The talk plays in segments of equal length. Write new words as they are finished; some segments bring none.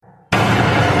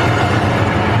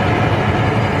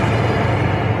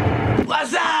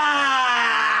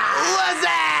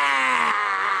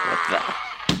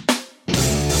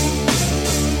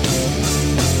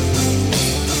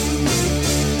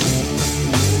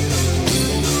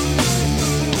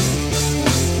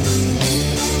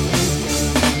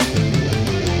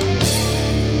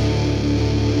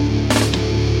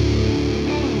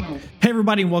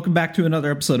everybody, and welcome back to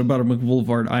another episode of Buttermilk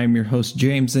Boulevard. I am your host,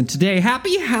 James, and today,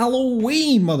 happy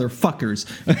Halloween, motherfuckers.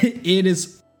 It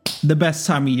is the best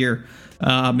time of year.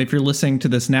 If you're listening to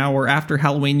this now or after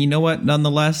Halloween, you know what?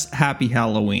 Nonetheless, happy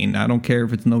Halloween. I don't care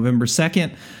if it's November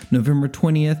 2nd, November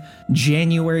 20th,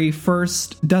 January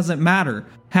 1st, doesn't matter.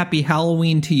 Happy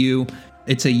Halloween to you.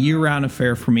 It's a year-round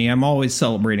affair for me. I'm always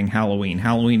celebrating Halloween.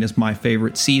 Halloween is my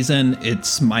favorite season.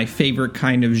 It's my favorite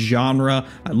kind of genre.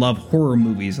 I love horror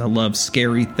movies. I love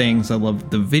scary things. I love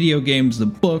the video games, the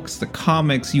books, the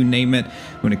comics, you name it.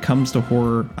 When it comes to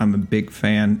horror, I'm a big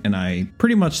fan, and I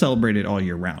pretty much celebrate it all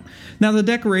year round. Now, the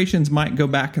decorations might go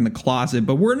back in the closet,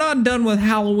 but we're not done with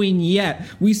Halloween yet.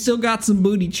 We still got some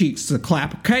booty cheeks to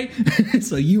clap, okay?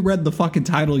 So you read the fucking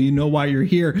title. You know why you're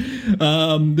here.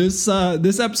 This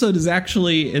episode is actually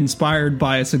inspired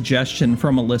by a suggestion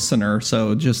from a listener,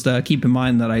 so just keep in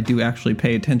mind that I do actually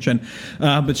pay attention.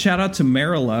 But shout out to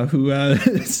Marilla, who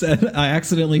said I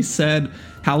accidentally said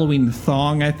Halloween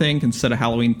thong, I think, instead of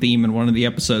Halloween theme in one of the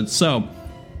episodes. So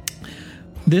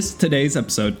today's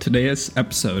episode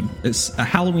is a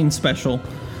Halloween special.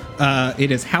 It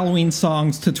is Halloween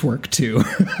songs to twerk to.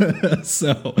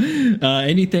 So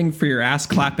anything for your ass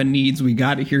clapping needs, we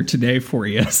got it here today for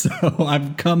you. So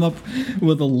I've come up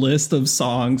with a list of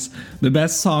songs, the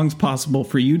best songs possible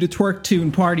for you to twerk to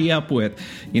and party up with.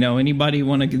 You know, anybody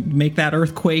want to make that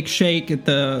earthquake shake at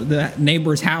the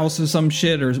neighbor's house or some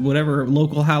shit, or whatever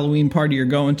local Halloween party you're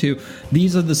going to,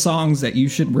 these are the songs that you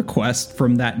should request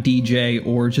from that DJ,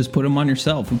 or just put them on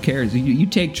yourself. Who cares? You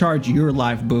take charge of your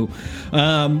life, boo.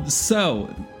 So,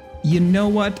 you know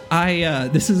what?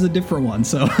 This is a different one.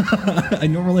 So, I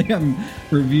normally am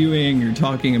reviewing or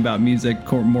talking about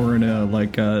music more in a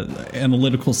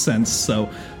analytical sense. So,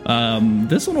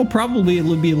 this one will probably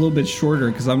be a little bit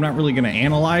shorter because I'm not really going to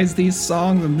analyze these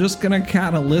songs. I'm just going to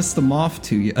kind of list them off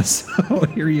to you. So,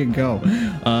 here you go.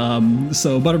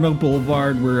 So, Buttermilk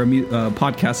Boulevard, we're a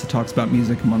podcast that talks about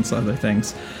music amongst other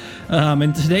things.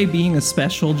 And today being a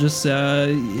special, just,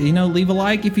 leave a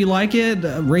like if you like it.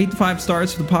 Rate 5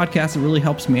 stars for the podcast. It really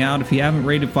helps me out. If you haven't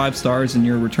rated 5 stars and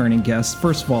you're a returning guest,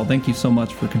 first of all, thank you so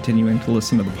much for continuing to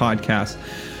listen to the podcast.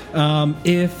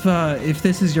 If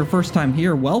this is your first time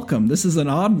here, welcome. This is an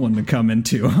odd one to come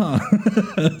into, huh?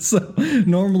 So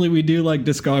normally we do like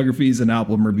discographies and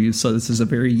album reviews, so this is a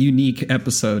very unique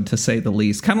episode to say the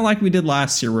least. Kind of like we did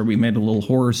last year, where we made a little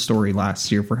horror story last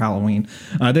year for Halloween.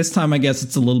 This time I guess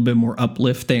it's a little bit more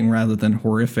uplifting rather than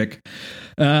horrific.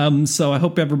 So I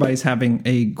hope everybody's having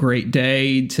a great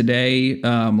day today.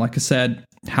 Like I said,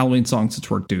 Halloween songs to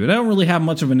twerk to. I don't really have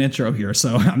much of an intro here,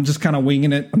 so I'm just kind of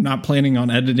winging it. I'm not planning on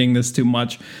editing this too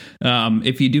much.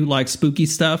 If you do like spooky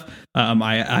stuff,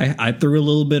 I threw a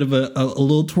little bit of a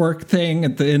little twerk thing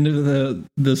at the end of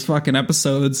this fucking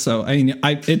episode. So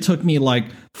it took me like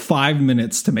 5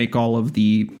 minutes to make all of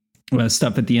the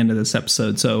stuff at the end of this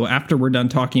episode. So after we're done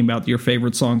talking about your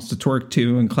favorite songs to twerk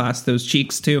to and class those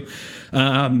cheeks to,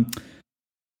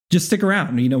 just stick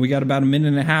around. You know, we got about a minute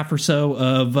and a half or so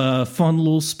of fun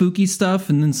little spooky stuff,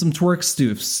 and then some twerk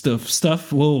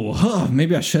stuff. Whoa,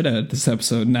 maybe I should edit this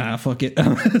episode. Nah, fuck it.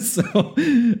 So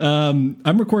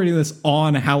I'm recording this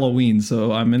on Halloween,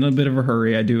 so I'm in a bit of a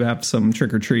hurry. I do have some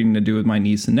trick-or-treating to do with my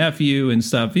niece and nephew and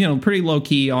stuff. You know, pretty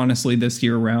low-key, honestly, this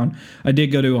year around. I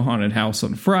did go to a haunted house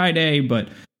on Friday, but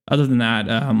other than that,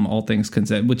 all things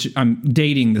considered, which I'm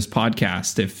dating this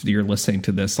podcast if you're listening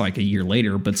to this like a year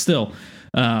later, but still,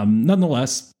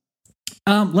 nonetheless,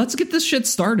 let's get this shit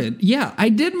started. Yeah, I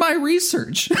did my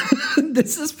research.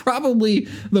 This is probably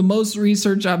the most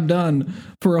research I've done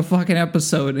for a fucking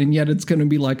episode, and yet it's going to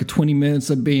be like 20 minutes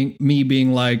of me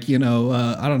being like, I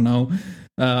don't know,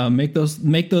 make those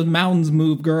mountains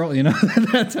move, girl,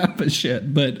 that type of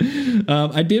shit. But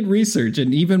I did research,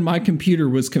 and even my computer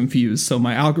was confused, so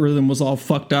my algorithm was all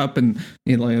fucked up, and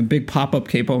like a big pop-up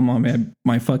came on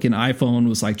my fucking iPhone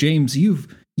was like, James, you've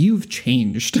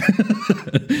changed.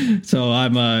 So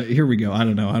I'm here we go. I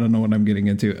don't know what I'm getting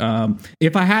into.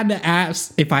 If I had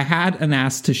an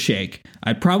ass to shake,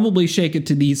 I'd probably shake it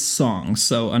to these songs.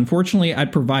 So unfortunately,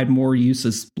 I'd provide more use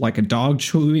as like a dog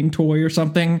chewing toy or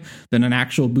something than an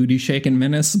actual booty shaking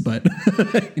menace. But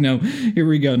here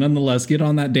we go. Nonetheless, get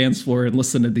on that dance floor and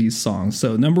listen to these songs.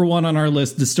 So number 1 on our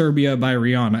list, Disturbia by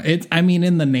Rihanna.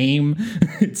 In the name,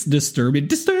 it's Disturbia.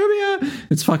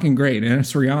 It's fucking great, and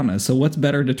it's Rihanna. So what's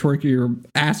better to twerk your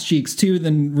ass cheeks to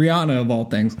than Rihanna, of all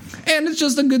things? And it's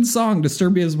just a good song.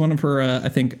 Disturbia is one of her,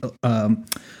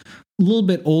 little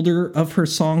bit older of her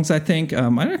songs, I think.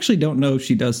 I actually don't know if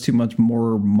she does too much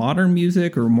more modern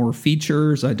music or more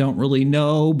features. I don't really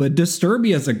know, but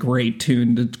Disturbia is a great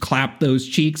tune to clap those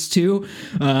cheeks to,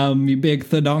 you big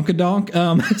thadonka-donk.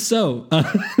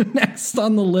 Next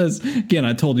on the list, again,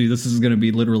 I told you this is going to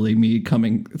be literally me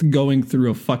going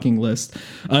through a fucking list.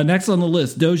 Next on the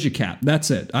list, Doja Cat.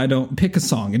 That's it. I don't pick a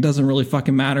song. It doesn't really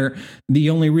fucking matter. The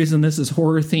only reason this is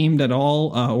horror themed at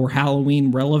all, or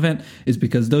Halloween relevant, is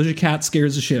because Doja Cat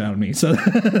scares the shit out of me. So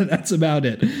that's about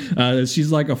it.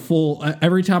 She's like a full,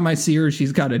 every time I see her,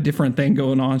 she's got a different thing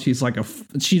going on. She's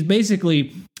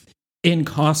basically in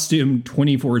costume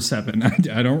 24/7.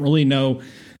 I don't really know.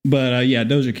 But yeah,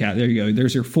 Doja Cat, there you go.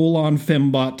 There's your full-on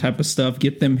fembot type of stuff.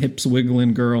 Get them hips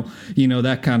wiggling, girl. You know,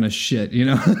 that kind of shit, you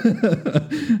know.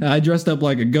 I dressed up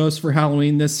like a ghost for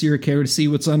Halloween this year. Care to see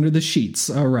what's under the sheets?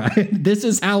 All right. This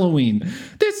is Halloween.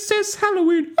 This is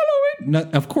Halloween. Halloween. No,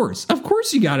 of course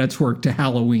you got to twerk to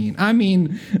Halloween. I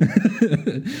mean,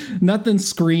 nothing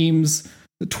screams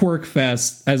Twerk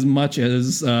Fest as much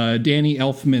as Danny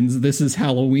Elfman's This Is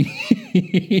Halloween.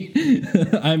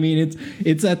 I mean,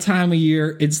 it's that time of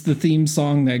year. It's the theme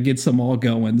song that gets them all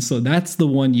going. So that's the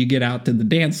one you get out to the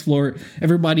dance floor.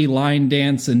 Everybody line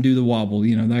dance and do the wobble,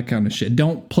 you know, that kind of shit.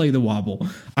 Don't play the wobble.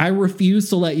 I refuse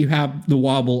to let you have the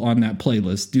wobble on that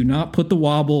playlist. Do not put the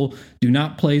wobble. Do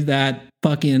not play that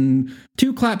fucking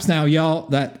 2 claps now, y'all.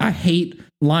 That I hate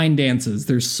line dances.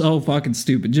 They're so fucking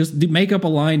stupid. Just make up a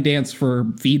line dance for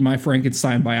Feed My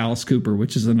Frankenstein by Alice Cooper,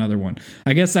 which is another one.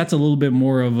 I guess that's a little bit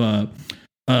more of a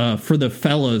for the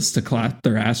fellas to clap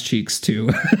their ass cheeks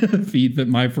to. Feed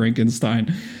My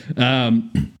Frankenstein.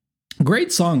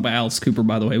 Great song by Alice Cooper,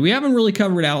 by the way. We haven't really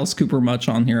covered Alice Cooper much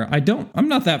on here. I'm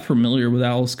not that familiar with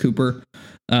Alice Cooper.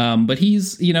 But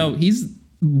he's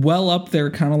well up there,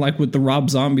 kind of like with the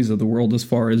Rob Zombies of the world, as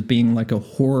far as being like a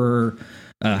horror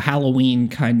Halloween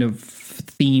kind of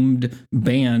themed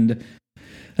band.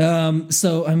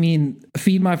 So I mean,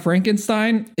 Feed My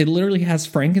Frankenstein, it literally has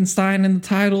Frankenstein in the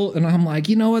title, and I'm like,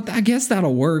 you know what, I guess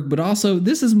that'll work. But also,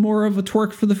 this is more of a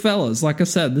twerk for the fellas. Like I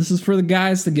said, this is for the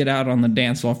guys to get out on the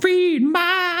dance floor. Feed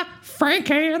my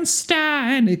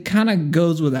Frankenstein. It kind of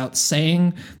goes without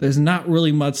saying. There's not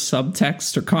really much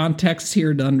subtext or context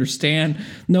here to understand.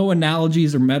 No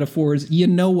analogies or metaphors. You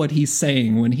know what he's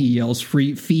saying when he yells,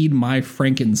 Feed My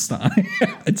Frankenstein.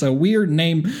 It's a weird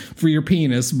name for your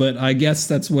penis, but I guess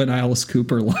that's what Alice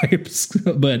Cooper likes.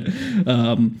 But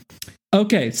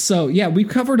okay, so yeah, we've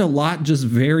covered a lot just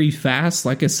very fast.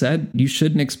 Like I said, you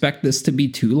shouldn't expect this to be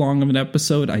too long of an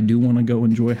episode. I do want to go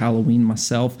enjoy Halloween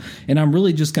myself, and I'm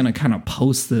really just going to kind of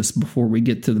post this before we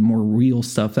get to the more real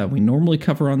stuff that we normally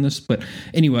cover on this. But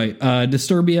anyway,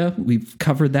 Disturbia, we've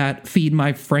covered that. Feed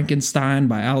My Frankenstein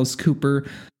by Alice Cooper.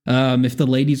 If the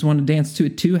ladies want to dance to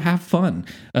it too, have fun.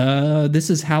 This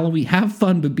is Halloween. Have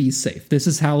fun, but be safe. This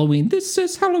is Halloween. This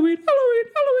is Halloween. Halloween.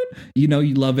 Halloween. You know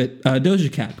you love it.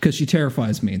 Doja Cat, because she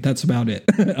terrifies me. That's about it.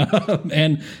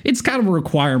 And it's kind of a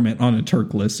requirement on a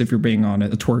Turk list, if you're being on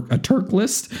it. A twerk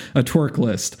list,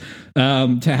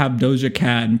 to have Doja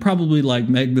Cat and probably like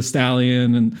Meg the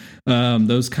Stallion and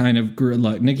those kind of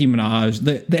like Nicki Minaj.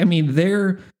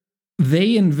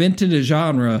 They invented a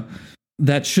genre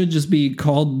that should just be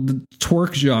called the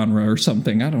twerk genre or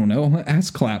something. I don't know. Ass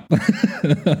clap.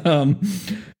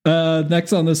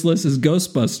 Next on this list is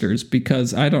Ghostbusters,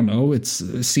 because I don't know. It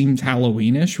seems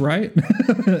Halloweenish, right?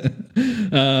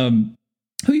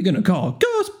 Who are you gonna call?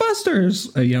 Ghostbusters.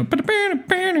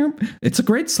 It's a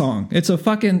great song.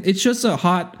 It's just a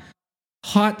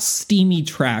hot, steamy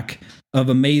track of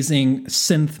amazing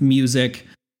synth music.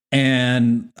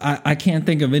 And I can't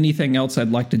think of anything else I'd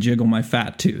like to jiggle my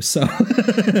fat to. So,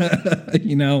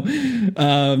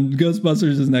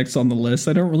 Ghostbusters is next on the list.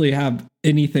 I don't really have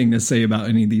anything to say about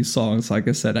any of these songs. Like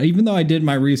I said, even though I did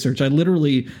my research, I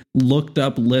literally looked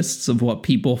up lists of what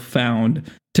people found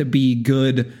to be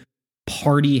good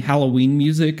party Halloween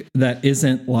music that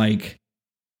isn't like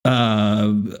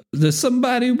there's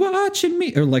somebody watching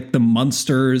me, or like the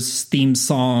Munsters theme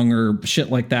song or shit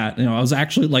like that. You know, I was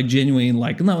actually like genuinely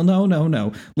like,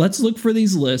 no. Let's look for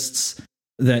these lists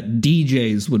that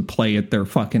DJs would play at their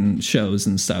fucking shows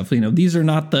and stuff. You know, these are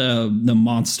not the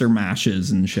monster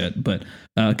mashes and shit, but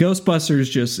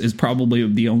Ghostbusters just is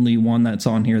probably the only one that's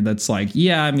on here that's like,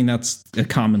 yeah, I mean, that's a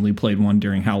commonly played one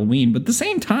during Halloween, but at the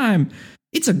same time,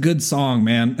 it's a good song,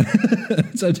 man.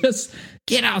 So just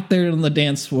get out there on the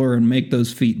dance floor and make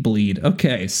those feet bleed.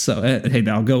 Okay, so hey,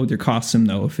 I'll go with your costume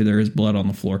though. If there is blood on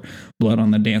the floor, blood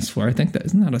on the dance floor. I think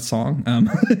isn't that a song?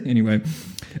 Anyway,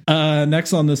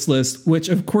 Next on this list, which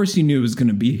of course you knew was going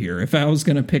to be here. If I was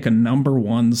going to pick a number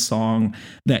one song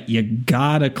that you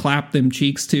gotta clap them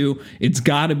cheeks to, it's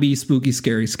gotta be Spooky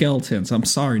Scary Skeletons. I'm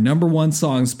sorry. Number one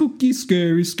song, Spooky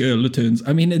Scary Skeletons.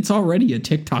 I mean, it's already a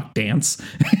TikTok dance.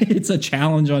 It's a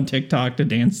challenge on TikTok to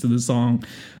dance to the song.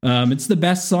 It's the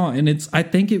best song. And I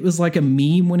think it was like a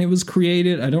meme when it was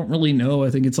created. I don't really know. I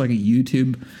think it's like a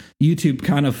YouTube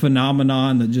kind of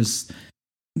phenomenon that just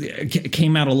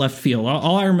came out of left field.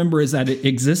 All I remember is that it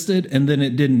existed and then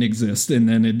it didn't exist and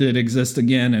then it did exist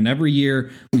again. And every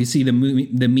year we see the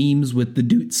memes with the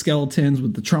doot skeletons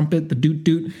with the trumpet, the doot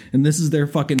doot, and this is their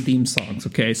fucking theme songs.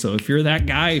 Okay, so if you're that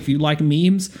guy, if you like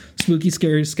memes, Spooky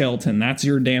Scary Skeleton, that's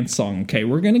your dance song. Okay,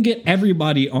 we're gonna get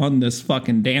everybody on this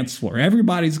fucking dance floor.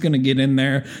 Everybody's gonna get in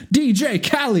there. DJ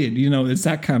Khaled, it's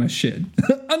that kind of shit.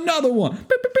 Another one. Pew,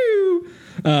 pew, pew.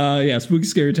 Yeah, Spooky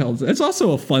Scary Skeletons. It's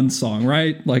also a fun song,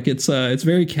 right? Like it's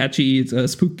very catchy.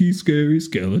 It's Spooky Scary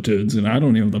Skeletons, and I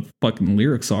don't know what the fucking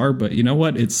lyrics are, but you know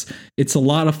what? It's a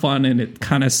lot of fun, and it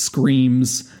kind of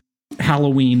screams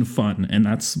Halloween fun, and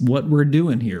that's what we're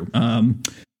doing here.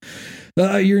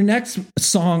 Your next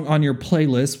song on your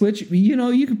playlist, which,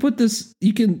 you can put this,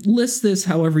 you can list this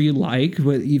however you like,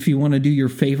 but if you want to do your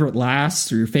favorite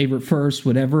last or your favorite first,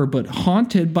 whatever, but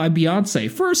Haunted by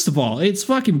Beyonce. First of all, it's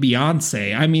fucking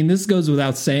Beyonce. I mean, this goes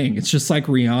without saying. It's just like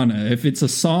Rihanna. If it's a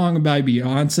song by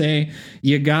Beyonce,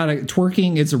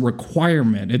 twerking is a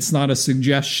requirement. It's not a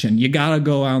suggestion. You gotta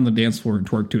go out on the dance floor and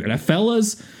twerk to it.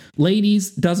 Fellas,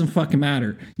 ladies, doesn't fucking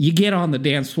matter. You get on the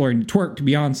dance floor and twerk to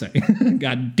Beyonce.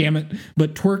 God damn it.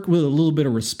 But twerk with a little bit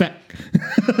of respect.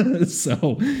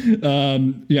 So,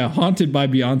 Haunted by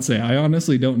Beyonce. I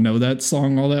honestly don't know that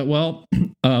song all that well.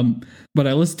 But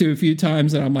I listened to it a few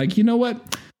times and I'm like, you know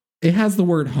what? It has the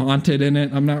word haunted in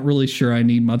it. I'm not really sure I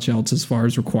need much else as far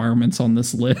as requirements on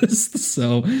this list.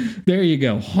 So there you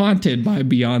go. Haunted by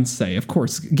Beyonce. Of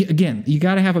course, again, you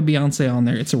got to have a Beyonce on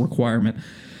there. It's a requirement.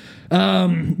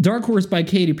 Dark Horse by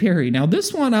Katy Perry. Now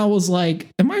this one I was like,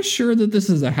 am I sure that this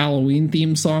is a Halloween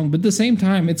theme song? But at the same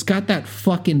time, it's got that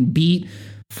fucking beat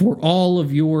for all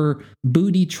of your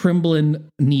booty trembling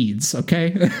needs.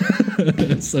 Okay.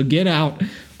 So get out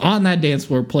on that dance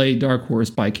floor, play Dark Horse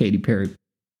by Katy Perry.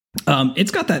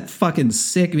 It's got that fucking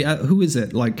sick, who is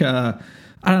it? Like, I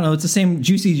don't know. It's the same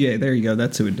Juicy J. There you go.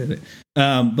 That's who did it.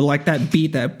 But like that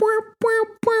beat, that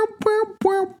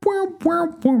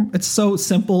it's so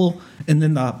simple. And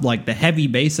then the heavy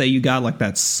bass that you got, like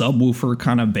that subwoofer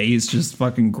kind of bass, just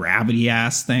fucking gravity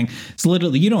ass thing. It's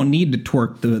literally, you don't need to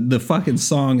twerk. The fucking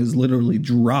song is literally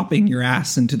dropping your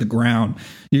ass into the ground.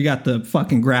 You got the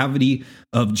fucking gravity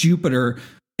of Jupiter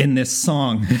in this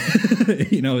song.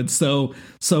 It's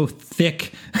so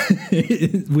thick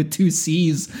with 2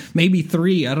 C's, maybe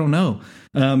 3. I don't know.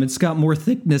 It's got more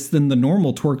thickness than the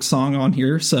normal twerk song on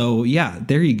here. So yeah,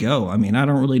 there you go. I mean, I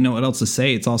don't really know what else to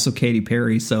say. It's also Katy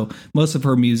Perry. So most of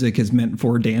her music is meant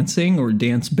for dancing or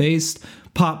dance based,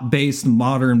 pop based,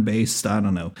 modern based. I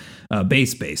don't know,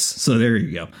 bass. So there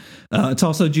you go. It's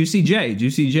also Juicy J.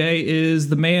 Juicy J is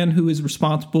the man who is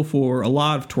responsible for a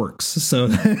lot of twerks. So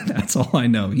that's all I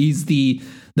know. He's the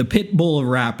pit bull of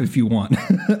rap, if you want.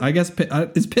 I guess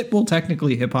is Pitbull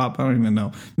technically hip hop? I don't even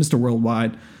know. Mr.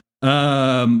 Worldwide.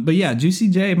 But yeah, Juicy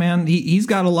J, man, he's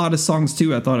got a lot of songs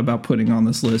too. I thought about putting on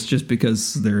this list just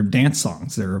because they're dance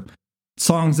songs. They're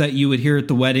songs that you would hear at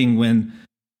the wedding when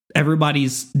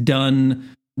everybody's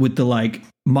done with the like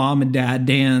mom and dad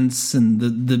dance and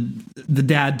the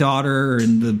dad daughter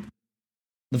and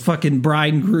the fucking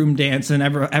bride and groom dance and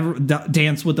ever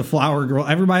dance with the flower girl.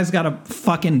 Everybody's got to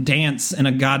fucking dance in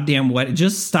a goddamn wedding.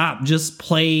 Just stop. Just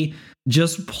play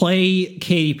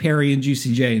Katy Perry and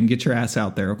Juicy J and get your ass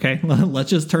out there, okay?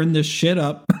 Let's just turn this shit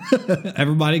up.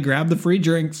 Everybody grab the free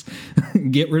drinks.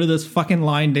 Get rid of this fucking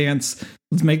line dance.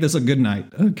 Let's make this a good night,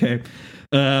 okay?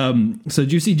 So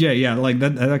Juicy J, yeah, like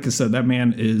that. Like I said, that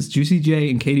man is Juicy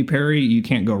J and Katy Perry. You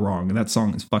can't go wrong. And that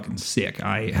song is fucking sick.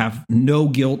 I have no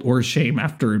guilt or shame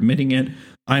after admitting it.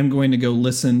 I'm going to go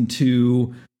listen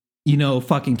to,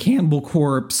 fucking Cannibal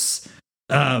Corpse,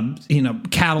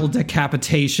 Cattle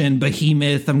Decapitation,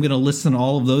 Behemoth. I'm going to listen to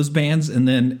all of those bands, and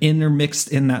then intermixed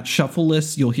in that shuffle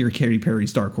list, you'll hear Katy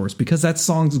Perry's Dark Horse, because that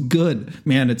song's good,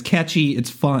 man. It's catchy. It's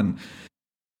fun.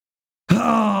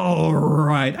 All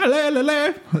right.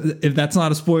 If that's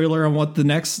not a spoiler on what the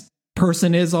next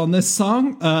person is on this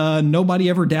song, Nobody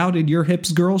Ever Doubted Your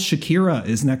Hips Girl, Shakira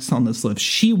is next on this list.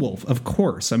 She-Wolf, of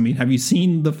course. I mean, have you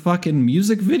seen the fucking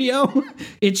music video?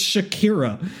 It's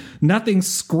Shakira. nothing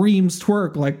screams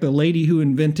twerk like the lady who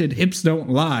invented hips don't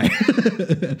lie.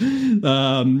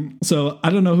 So I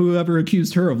don't know whoever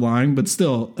accused her of lying, but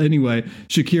still, anyway,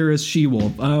 Shakira's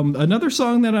She-Wolf. Another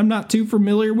song that I'm not too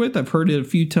familiar with. I've heard it a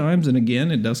few times, and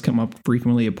again, it does come up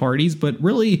frequently at parties, but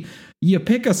really, you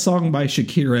pick a song by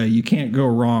Shakira, you can't go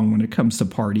wrong when it comes to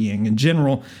partying in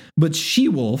general. But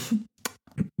She-Wolf,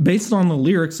 based on the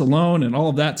lyrics alone and all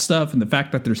of that stuff and the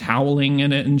fact that there's howling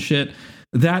in it and shit,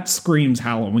 that screams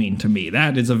Halloween to me.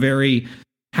 That is a very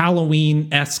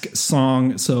Halloween-esque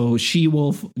song. So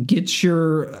She-Wolf, get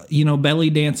your, belly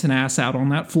dancing ass out on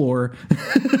that floor.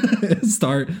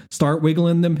 Start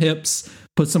wiggling them hips.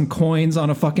 Put some coins on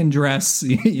a fucking dress,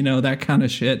 that kind of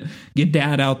shit. Get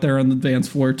dad out there on the dance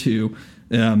floor too.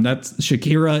 That's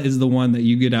Shakira is the one that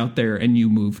you get out there and you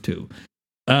move to.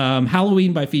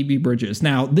 Halloween by Phoebe Bridgers.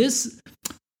 Now this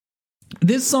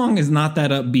song is not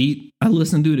that upbeat. I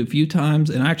listened to it a few times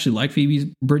and I actually like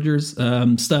Phoebe Bridgers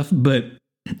stuff, but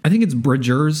I think it's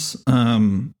Bridgers,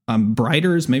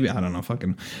 Briders, maybe, I don't know,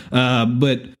 fucking.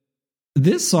 But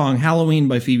this song, Halloween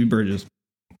by Phoebe Bridgers,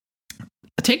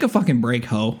 take a fucking break,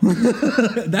 ho.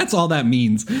 That's all that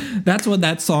means. That's what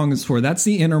that song is for. That's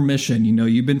the intermission.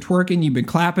 You've been twerking, you've been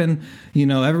clapping,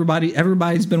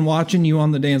 everybody's been watching you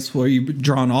on the dance floor. You've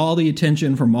drawn all the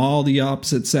attention from all the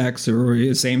opposite sex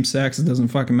or same sex. It doesn't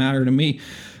fucking matter to me.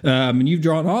 And you've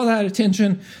drawn all that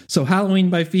attention. So Halloween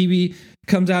by Phoebe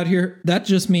comes out here. That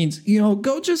just means,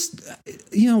 go just,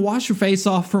 wash your face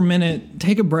off for a minute,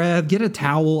 take a breath, get a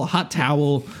towel, a hot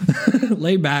towel,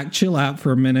 lay back, chill out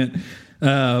for a minute.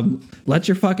 Let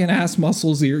your fucking ass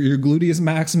muscles, your gluteus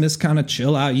maximus kind of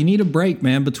chill out. You need a break,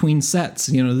 man, between sets.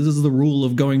 This is the rule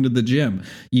of going to the gym.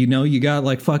 You got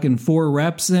like fucking 4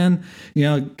 reps in,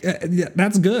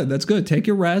 that's good. That's good. Take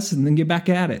your rest and then get back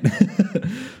at it.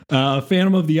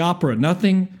 Phantom of the Opera.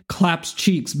 Nothing claps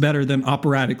cheeks better than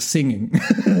operatic singing.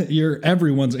 You're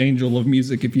everyone's angel of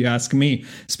music, if you ask me,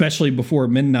 especially before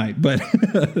midnight. But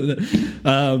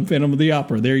Phantom of the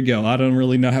Opera, there you go. I don't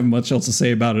really have much else to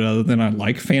say about it other than I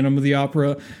like Phantom of the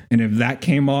Opera. And if that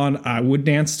came on, I would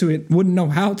dance to it. Wouldn't know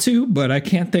how to, but I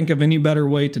can't think of any better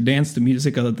way to dance to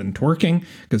music other than twerking,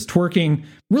 because twerking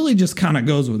really just kind of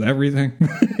goes with everything.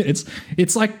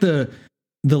 It's like the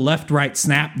left-right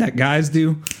snap that guys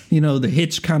do, the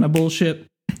hitch kind of bullshit.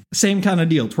 Same kind of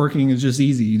deal. Twerking is just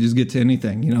easy. You just get to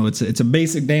anything. It's a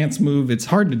basic dance move. It's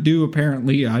hard to do,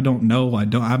 apparently. I don't know. I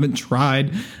haven't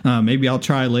tried. Maybe I'll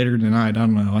try later tonight. I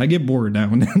don't know. I get bored now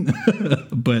and then.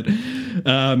 But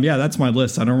yeah, that's my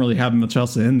list. I don't really have much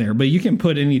else in there. But you can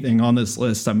put anything on this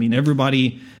list. I mean,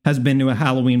 everybody has been to a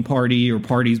Halloween party or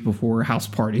parties before, house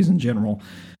parties in general.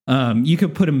 You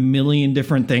could put a million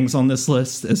different things on this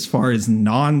list as far as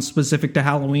non-specific to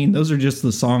Halloween. Those are just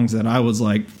the songs that I was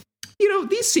like,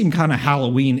 these seem kind of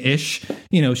Halloween-ish.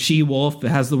 She-Wolf, it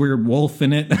has the weird wolf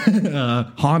in it.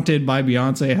 Haunted by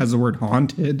Beyonce has the word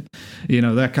haunted.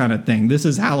 That kind of thing. This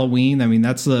is Halloween. I mean,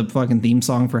 that's the fucking theme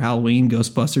song for Halloween.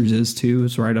 Ghostbusters is too.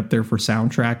 It's right up there for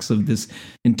soundtracks of this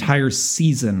entire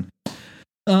season.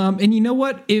 And you know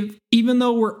what? Even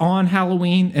though we're on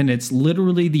Halloween and it's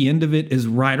literally the end of it is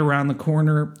right around the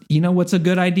corner, what's a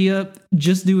good idea?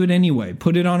 Just do it anyway.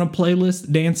 Put it on a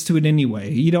playlist, dance to it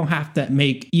anyway. You don't have to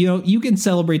you can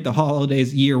celebrate the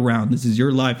holidays year round. This is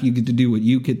your life. You get to do what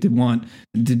you get to want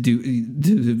to do.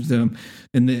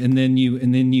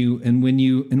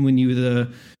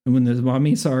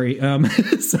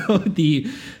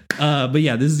 But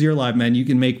yeah, this is your life, man. You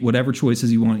can make whatever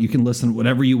choices you want. You can listen to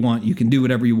whatever you want. You can do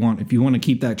whatever you want. If you want to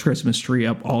keep that Christmas tree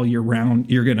up all year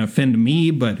round, you're going to offend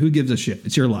me, but who gives a shit?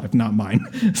 It's your life, not mine.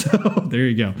 So there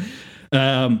you go.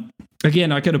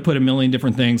 Again, I could have put a million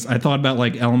different things. I thought about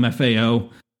like LMFAO,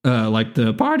 like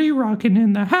the party rocking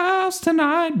in the house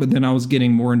tonight, but then I was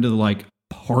getting more into the like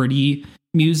party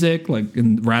music,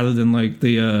 rather than like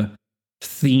the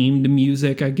themed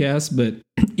music, I guess. But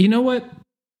you know what?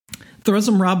 Throw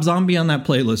some Rob Zombie on that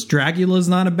playlist. Dragula's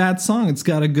not a bad song. It's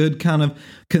got a good kind of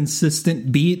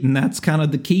consistent beat, and that's kind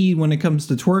of the key when it comes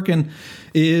to twerking,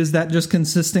 is that just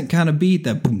consistent kind of beat,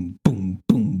 that boom, boom,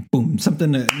 boom, boom.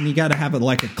 Something that you got to have it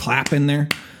like a clap in there.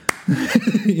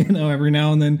 Every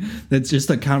now and then. That's just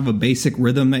a kind of a basic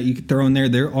rhythm that you could throw in there.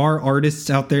 There are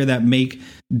artists out there that make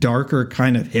darker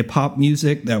kind of hip hop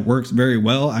music that works very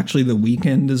well. Actually, The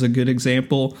Weeknd is a good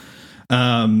example.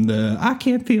 I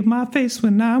can't feel my face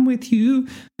when I'm with you,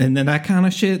 and then that kind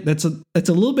of shit. That's a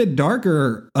little bit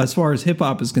darker as far as hip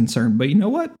hop is concerned. But you know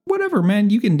what? Whatever, man.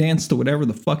 You can dance to whatever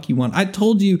the fuck you want. I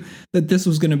told you that this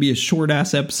was going to be a short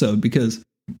ass episode because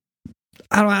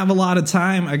I don't have a lot of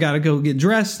time. I got to go get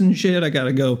dressed and shit. I got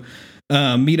to go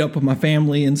meet up with my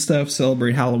family and stuff,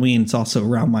 celebrate Halloween. It's also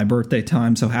around my birthday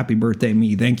time, so happy birthday,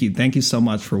 me. Thank you so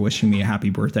much for wishing me a happy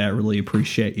birthday. I really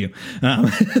appreciate you.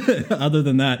 Other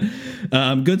than that,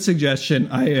 good suggestion.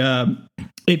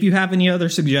 If you have any other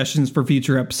suggestions for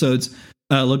future episodes,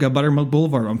 look up Buttermilk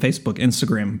Boulevard on Facebook,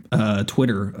 Instagram,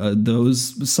 Twitter.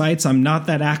 Those sites I'm not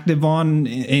that active on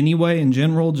anyway, in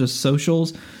general, just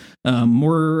socials.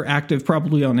 More active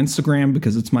probably on Instagram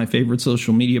because it's my favorite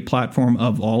social media platform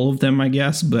of all of them, I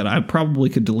guess. But I probably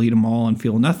could delete them all and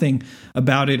feel nothing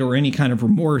about it or any kind of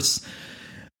remorse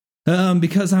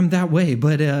because I'm that way.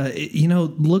 But,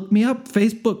 look me up,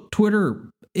 Facebook, Twitter,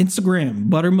 Instagram,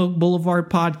 Buttermilk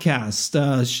Boulevard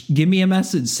Podcast. Give me a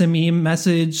message, send me a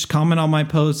message, comment on my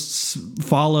posts,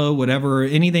 follow, whatever,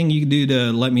 anything you can do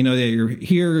to let me know that you're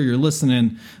here, you're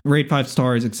listening, rate 5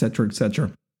 stars, etc.,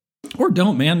 etc. Or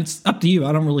don't, man. It's up to you.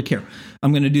 I don't really care.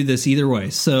 I'm going to do this either way.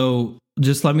 So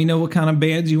just let me know what kind of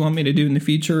bands you want me to do in the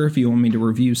future. If you want me to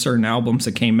review certain albums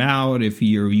that came out, if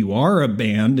you are a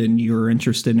band and you're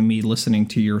interested in me listening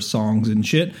to your songs and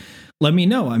shit, let me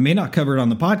know. I may not cover it on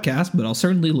the podcast, but I'll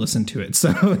certainly listen to it.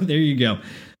 So there you go.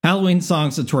 Halloween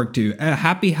songs to twerk to.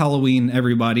 Happy Halloween,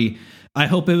 everybody. I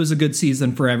hope it was a good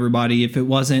season for everybody. If it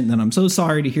wasn't, then I'm so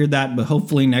sorry to hear that, but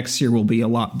hopefully next year will be a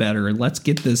lot better. Let's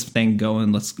get this thing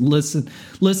going. Let's listen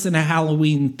to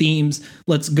Halloween themes.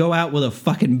 Let's go out with a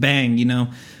fucking bang,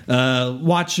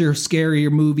 watch your scarier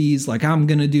movies like I'm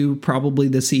going to do probably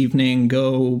this evening,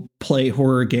 go play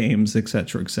horror games,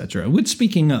 etc., etc. Which,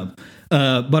 speaking of,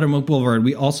 Buttermilk Boulevard,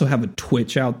 we also have a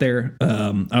Twitch out there.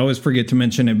 I always forget to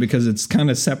mention it because it's kind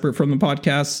of separate from the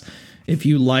podcast. If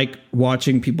you like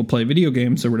watching people play video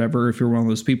games or whatever, if you're one of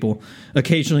those people,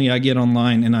 occasionally I get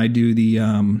online and I do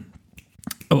the,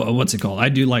 what's it called?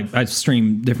 I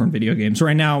stream different video games.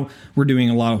 Right now, we're doing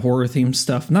a lot of horror themed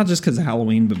stuff, not just because of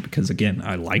Halloween, but because, again,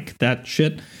 I like that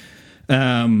shit.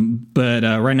 But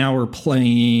right now we're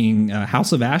playing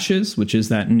House of Ashes, which is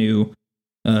that new,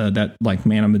 that like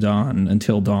Man of Medan,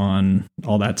 Until Dawn,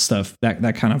 all that stuff,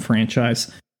 that kind of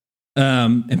franchise.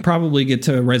 And probably get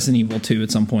to Resident Evil 2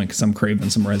 at some point because I'm craving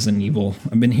some Resident Evil.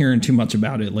 I've been hearing too much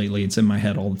about it lately. It's in my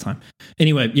head all the time.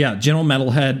 Anyway, yeah, Gentle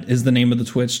Metalhead is the name of the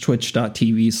Twitch,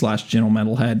 twitch.tv/Gentle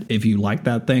Metalhead. If you like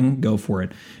that thing, go for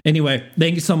it. Anyway,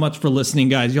 thank you so much for listening,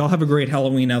 guys. Y'all have a great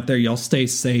Halloween out there. Y'all stay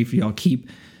safe. Y'all keep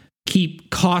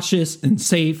cautious and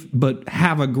safe, but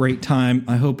have a great time.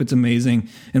 I hope it's amazing.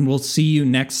 And we'll see you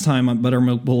next time on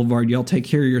Buttermilk Boulevard. Y'all take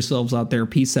care of yourselves out there.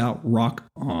 Peace out. Rock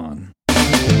on.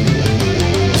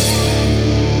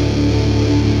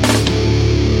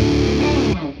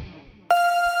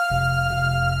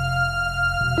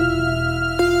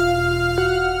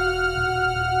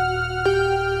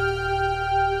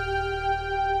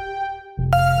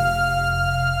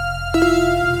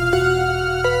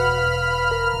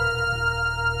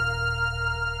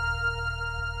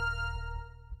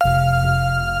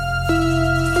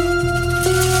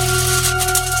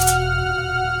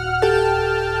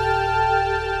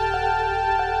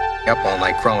 Up all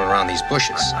night crawling around these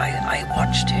bushes. I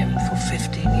watched him for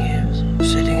 15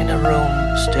 years, sitting in a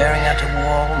room, staring at a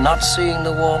wall, not seeing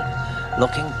the wall,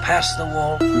 looking past the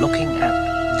wall, looking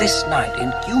at this night,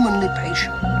 inhumanly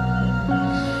patient.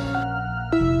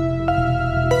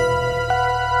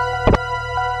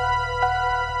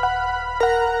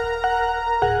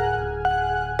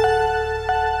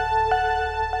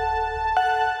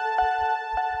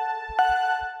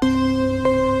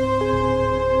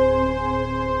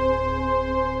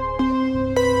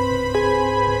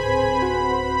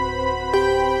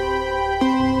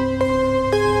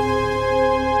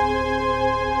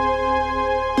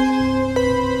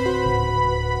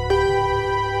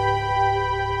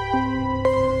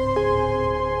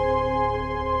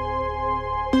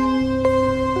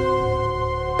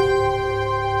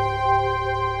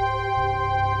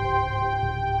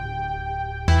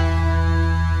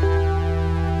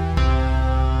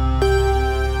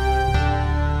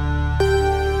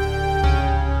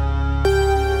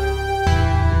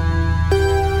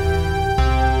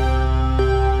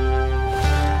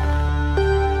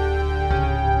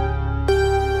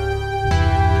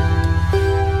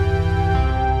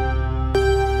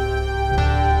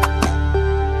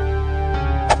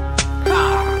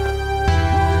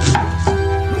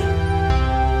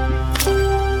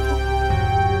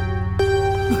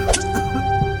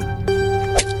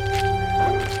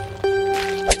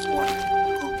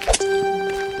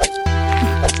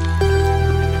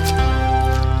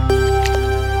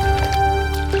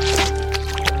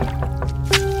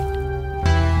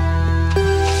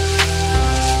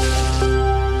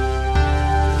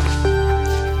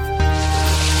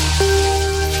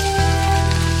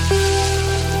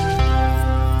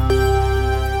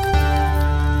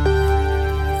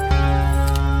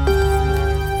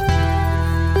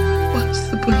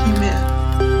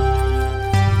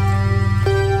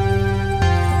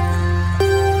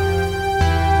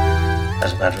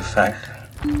 As a matter of fact,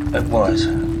 it was.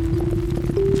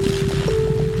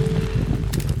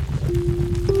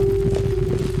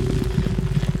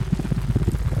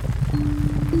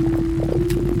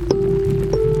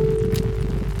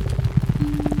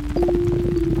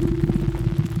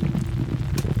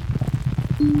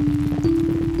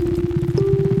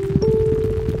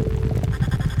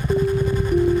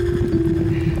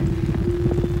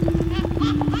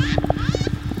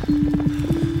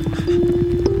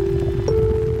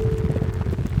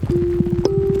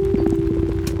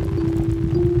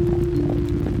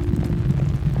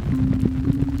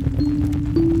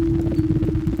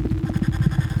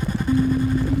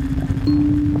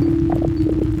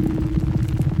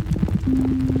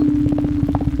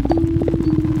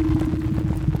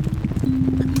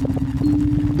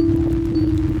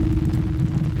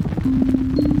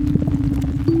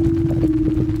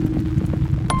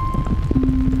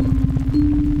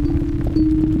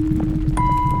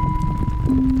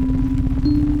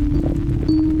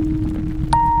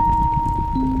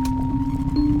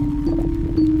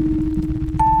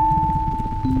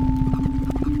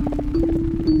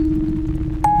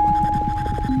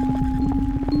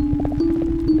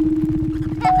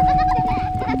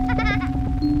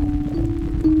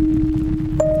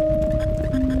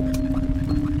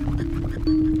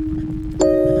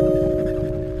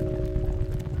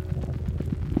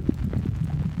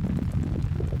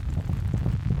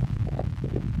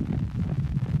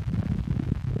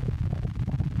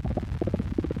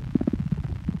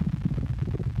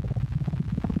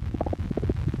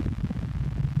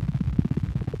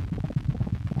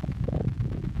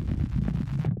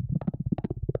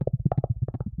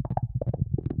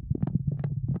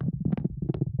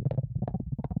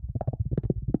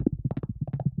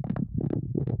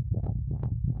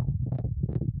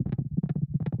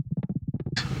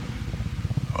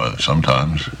 Well,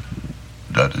 sometimes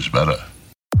that is better.